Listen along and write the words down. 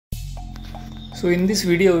So in this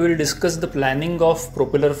video we will discuss the planning of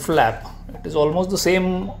propeller flap. It is almost the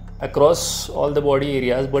same across all the body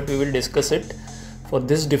areas, but we will discuss it for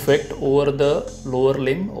this defect over the lower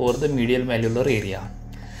limb, over the medial malleolar area.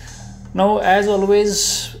 Now, as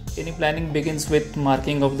always, any planning begins with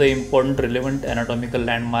marking of the important relevant anatomical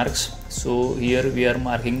landmarks. So here we are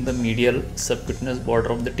marking the medial subcutaneous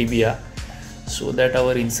border of the tibia so that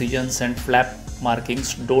our incisions and flap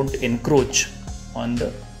markings don't encroach on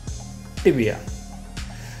the tibia.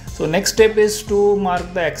 So next step is to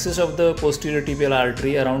mark the axis of the posterior tibial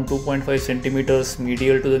artery around 2.5 centimeters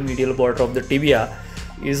medial to the medial border of the tibia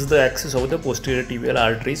is the axis of the posterior tibial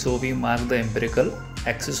artery. So we mark the empirical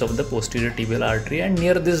axis of the posterior tibial artery, and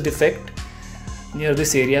near this defect, near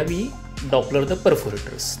this area, we Doppler the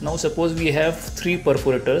perforators. Now suppose we have 3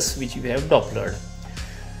 perforators which we have Dopplered.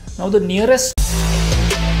 Now the nearest